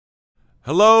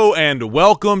Hello and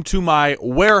welcome to my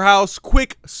warehouse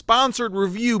quick sponsored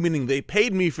review, meaning they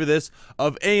paid me for this,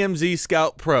 of AMZ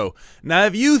Scout Pro. Now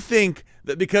if you think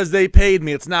that because they paid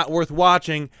me it's not worth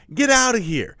watching, get out of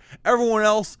here. Everyone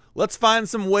else, let's find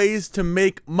some ways to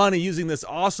make money using this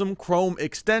awesome Chrome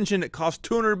extension. It costs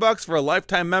 $200 for a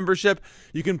lifetime membership.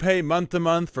 You can pay month to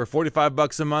month for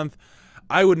 $45 a month.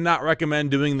 I would not recommend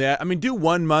doing that. I mean, do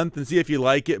 1 month and see if you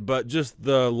like it, but just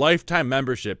the lifetime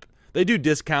membership. They do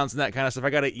discounts and that kind of stuff. I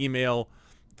got an email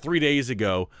 3 days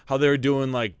ago how they were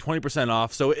doing like 20%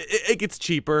 off, so it gets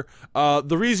cheaper.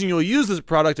 The reason you'll use this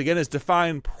product, again, is to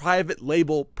find private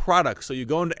label products. So you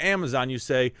go into Amazon, you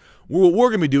say, what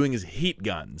we're going to be doing is heat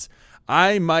guns.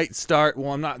 I might start,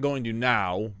 well, I'm not going to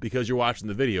now because you're watching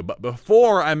the video, but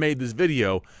before I made this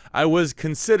video, I was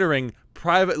considering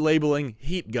private labeling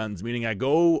heat guns, meaning I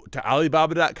go to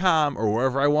Alibaba.com or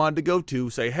wherever I wanted to go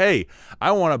to, say, hey,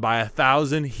 I want to buy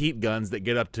 1,000 heat guns that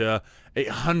get up to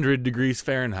 800 degrees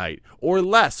Fahrenheit or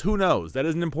less. Who knows? That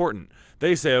isn't important.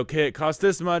 They say, okay, it costs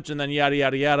this much, and then yada,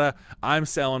 yada, yada. I'm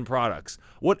selling products.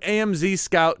 What AMZ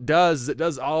Scout does is it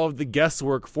does all of the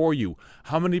guesswork for you.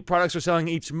 How many products are selling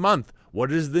each month?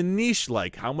 What is the niche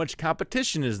like? How much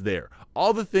competition is there?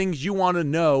 All the things you want to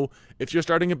know if you're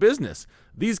starting a business.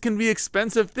 These can be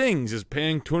expensive things. Is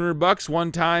paying $200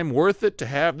 one time worth it to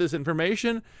have this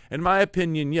information? In my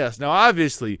opinion, yes. Now,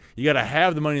 obviously, you got to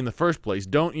have the money in the first place.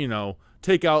 Don't,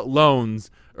 take out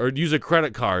loans or use a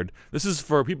credit card. This is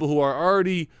for people who are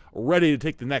already ready to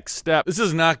take the next step. This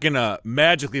is not going to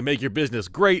magically make your business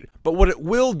great, but what it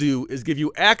will do is give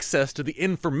you access to the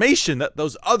information that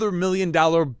those other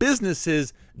million-dollar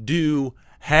businesses do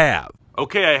have.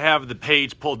 Okay, I have the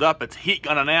page pulled up. It's Heat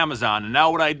Gun on Amazon, and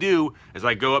now what I do is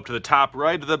I go up to the top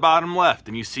right to the bottom left,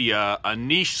 and you see a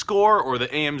niche score or the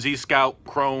AMZ Scout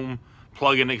Chrome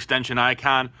plugin extension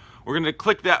icon. We're going to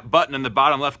click that button in the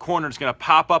bottom left corner. It's going to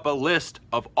pop up a list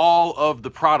of all of the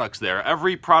products there.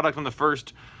 Every product on the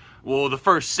first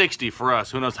 60 for us.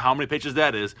 Who knows how many pages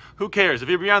that is? Who cares? If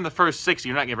you're beyond the first 60,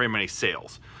 you're not getting very many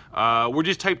sales. We're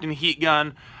just typed in heat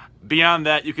gun. Beyond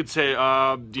that, you could say,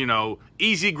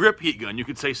 easy grip heat gun. You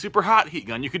could say super hot heat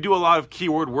gun. You could do a lot of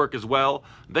keyword work as well.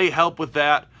 They help with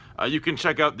that. You can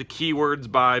check out the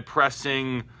keywords by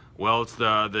pressing, well, it's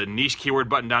the niche keyword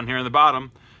button down here in the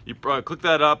bottom. You click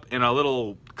that up and a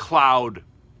little cloud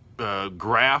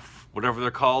graph, whatever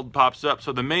they're called, pops up.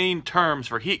 So the main terms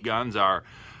for heat guns are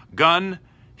gun,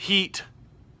 heat,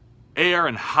 air,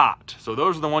 and hot. So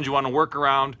those are the ones you want to work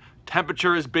around.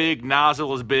 Temperature is big,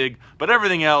 nozzle is big, but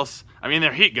everything else, I mean,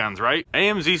 they're heat guns, right?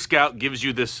 AMZ Scout gives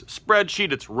you this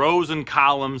spreadsheet. It's rows and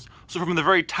columns. So from the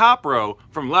very top row,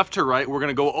 from left to right, we're going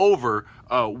to go over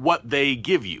what they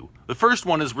give you. The first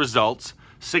one is results.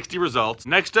 60 results.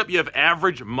 Next up, you have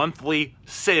average monthly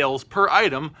sales per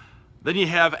item. Then you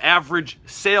have average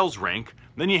sales rank.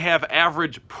 Then you have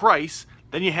average price.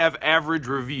 Then you have average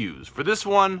reviews. For this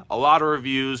one, a lot of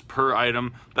reviews per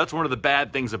item. That's one of the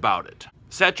bad things about it.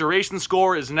 Saturation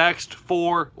score is next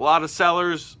for a lot of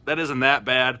sellers. That isn't that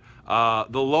bad.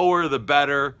 The lower the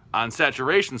better on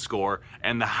saturation score,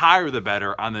 and the higher the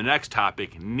better on the next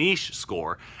topic, niche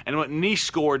score. And what niche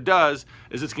score does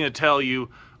is it's going to tell you,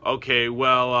 okay,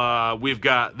 well, we've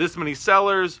got this many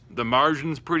sellers, the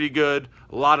margin's pretty good,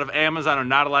 a lot of Amazon or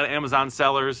not a lot of Amazon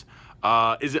sellers.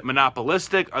 Is it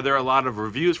monopolistic? Are there a lot of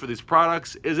reviews for these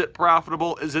products? Is it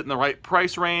profitable? Is it in the right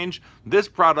price range? This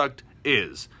product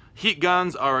is. Heat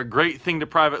guns are a great thing to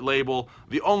private label.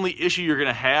 The only issue you're going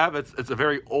to have, it's a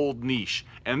very old niche.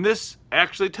 And this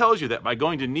actually tells you that by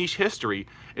going to niche history,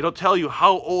 it'll tell you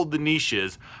how old the niche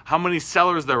is, how many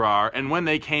sellers there are, and when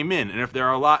they came in. And if there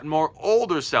are a lot more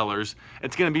older sellers,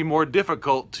 it's going to be more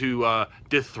difficult to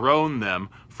dethrone them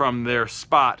from their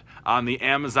spot on the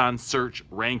Amazon search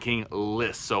ranking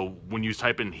list. So when you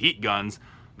type in heat guns,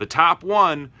 the top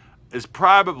one is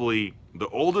probably the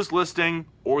oldest listing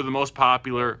or the most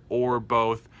popular or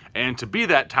both. And to be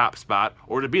that top spot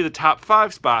or to be the top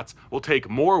 5 spots will take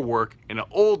more work in an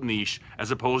old niche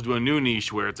as opposed to a new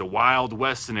niche where it's a Wild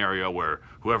West scenario where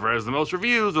whoever has the most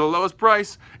reviews or the lowest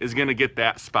price is going to get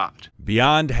that spot.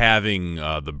 Beyond having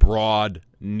the broad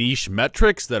niche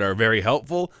metrics that are very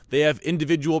helpful, they have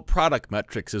individual product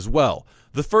metrics as well.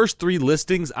 The first 3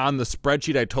 listings on the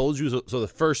spreadsheet I told you, so the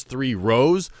first 3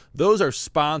 rows, those are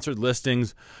sponsored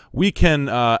listings. We can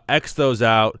X those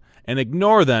out and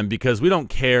ignore them because we don't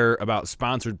care about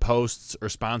sponsored posts or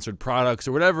sponsored products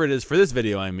or whatever it is for this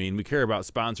video. I mean, we care about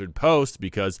sponsored posts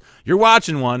because you're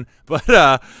watching one,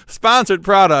 but sponsored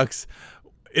products,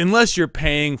 unless you're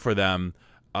paying for them,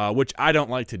 which I don't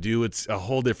like to do. It's a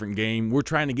whole different game. We're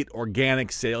trying to get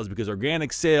organic sales because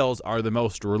organic sales are the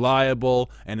most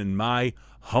reliable and, in my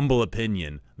humble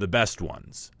opinion, the best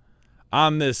ones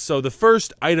on this. So the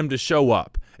first item to show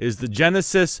up is the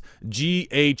Genesis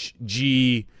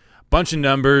GHG, bunch of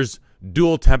numbers,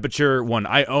 dual temperature one.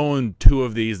 I own 2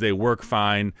 of these. They work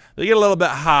fine. They get a little bit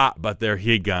hot, but they're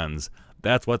heat guns.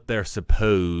 That's what they're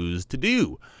supposed to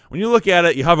do. When you look at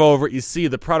it, you hover over it, you see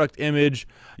the product image,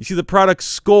 you see the product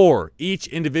score. Each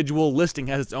individual listing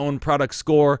has its own product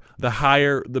score. The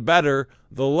higher, the better.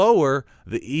 The lower,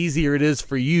 the easier it is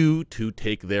for you to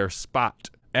take their spot.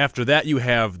 After that, you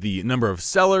have the number of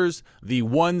sellers. The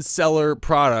 1 seller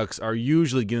products are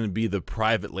usually going to be the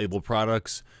private label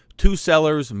products. 2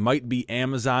 sellers might be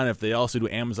Amazon if they also do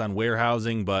Amazon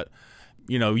warehousing, but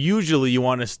you know, usually you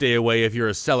want to stay away if you're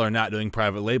a seller not doing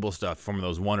private label stuff from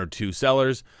those 1 or 2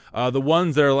 sellers. The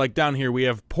ones that are like down here, we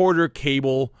have Porter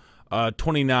Cable,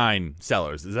 29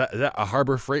 sellers. Is that a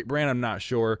Harbor Freight brand? I'm not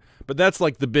sure, but that's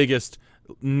like the biggest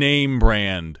name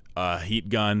brand heat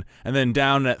gun. And then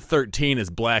down at 13 is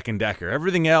Black & Decker.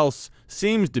 Everything else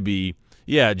seems to be,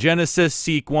 yeah, Genesis,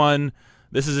 Seek One.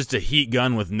 This is just a heat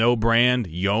gun with no brand.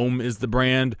 Yom is the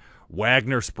brand.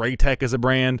 Wagner Spray Tech is a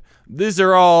brand. These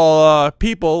are all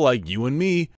people like you and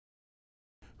me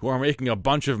who are making a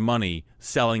bunch of money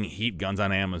selling heat guns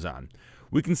on Amazon.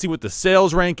 We can see what the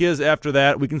sales rank is after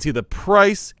that. We can see the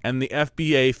price and the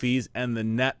FBA fees and the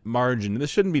net margin. This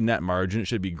shouldn't be net margin. It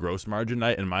should be gross margin,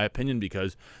 in my opinion,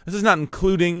 because this is not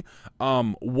including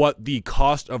what the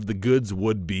cost of the goods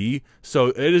would be. So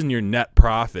it isn't your net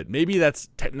profit. Maybe that's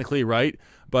technically right,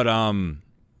 but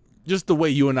just the way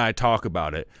you and I talk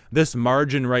about it, this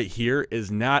margin right here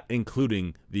is not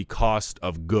including the cost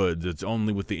of goods. It's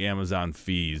only with the Amazon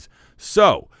fees.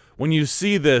 So when you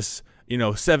see this, you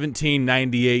know,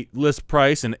 $17.98 list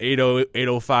price and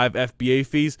 $805 FBA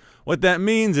fees, what that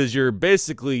means is you're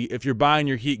basically, if you're buying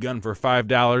your heat gun for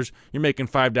 $5, you're making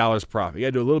 $5 profit. You got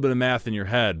to do a little bit of math in your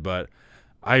head, but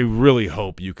I really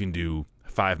hope you can do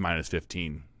 5 minus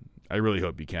 15. I really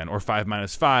hope you can, or 5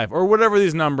 minus 5, or whatever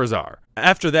these numbers are.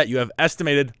 After that, you have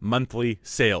estimated monthly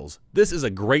sales. This is a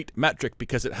great metric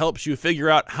because it helps you figure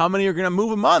out how many are going to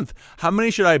move a month. How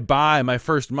many should I buy my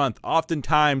first month?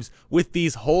 Oftentimes, with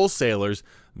these wholesalers,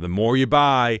 the more you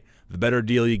buy, the better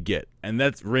deal you get. And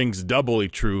that rings doubly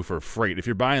true for freight. If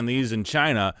you're buying these in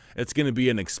China, it's going to be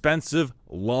an expensive,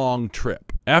 long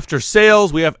trip. After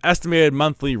sales, we have estimated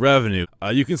monthly revenue.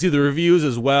 You can see the reviews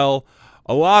as well.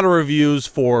 A lot of reviews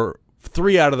for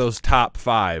 3 out of those top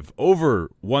 5, over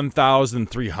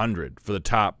 1,300 for the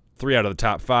top 3 out of the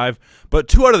top 5, but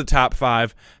 2 out of the top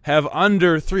 5 have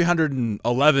under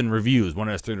 311 reviews. One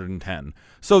has 310.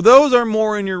 So those are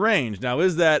more in your range. Now,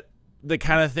 is that the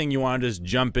kind of thing you want to just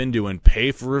jump into and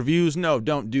pay for reviews? No,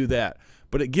 don't do that.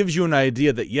 But it gives you an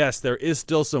idea that, yes, there is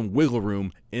still some wiggle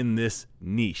room in this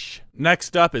niche.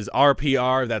 Next up is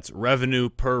RPR. That's revenue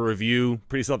per review.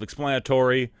 Pretty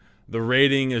self-explanatory. The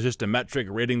rating is just a metric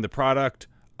rating the product.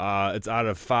 It's out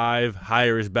of 5.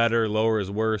 Higher is better, lower is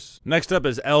worse. Next up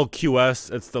is LQS.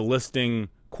 It's the listing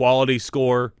quality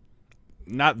score.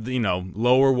 Not, you know,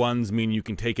 lower ones mean you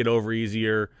can take it over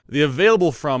easier. The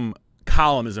available from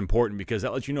column is important because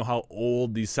that lets you know how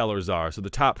old these sellers are. So the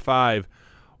top 5,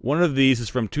 one of these is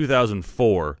from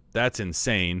 2004. That's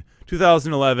insane.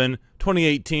 2011,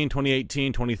 2018,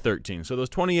 2018, 2013. So those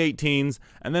 2018s,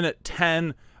 and then at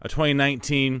 10, a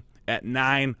 2019, at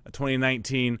 9, a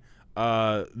 2019,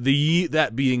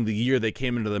 that being the year they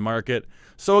came into the market.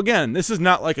 So again, this is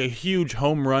not like a huge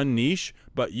home run niche,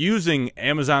 but using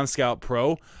Amazon Scout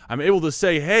Pro, I'm able to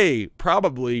say, hey,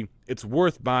 probably it's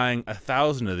worth buying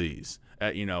 1,000 of these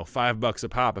at, you know, $5 a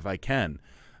pop if I can.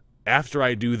 After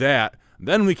I do that,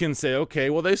 then we can say, okay,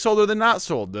 well, they sold or they're not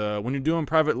sold. When you're doing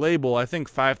private label, I think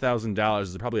 $5,000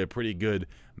 is probably a pretty good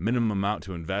minimum amount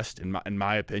to invest, in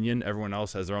my opinion. Everyone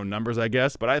else has their own numbers, I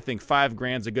guess, but I think $5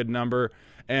 grand is a good number.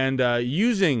 And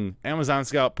using Amazon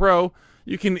Scout Pro,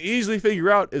 you can easily figure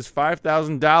out, is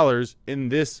 $5,000 in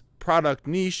this product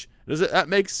niche, does that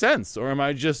make sense? Or am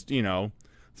I just, you know,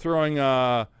 throwing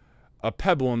a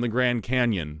pebble in the Grand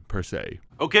Canyon, per se?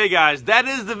 Okay, guys, that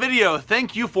is the video.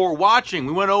 Thank you for watching.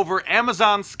 We went over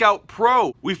Amazon Scout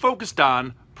Pro. We focused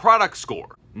on product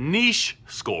score, niche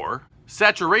score,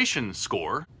 saturation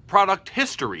score, product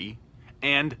history,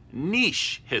 and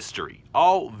niche history.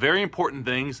 All very important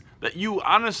things that you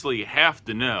honestly have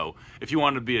to know if you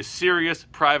want to be a serious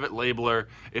private labeler.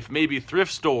 If maybe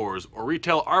thrift stores or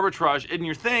retail arbitrage isn't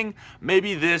your thing,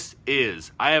 maybe this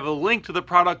is. I have a link to the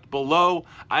product below.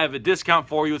 I have a discount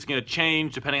for you. It's going to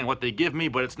change depending on what they give me,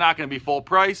 but it's not going to be full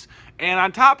price. And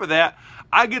on top of that,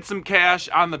 I get some cash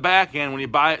on the back end when you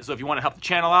buy it. So if you want to help the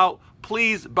channel out,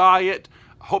 please buy it.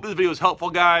 Hope this video was helpful,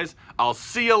 guys. I'll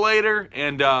see you later,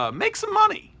 and make some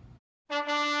money.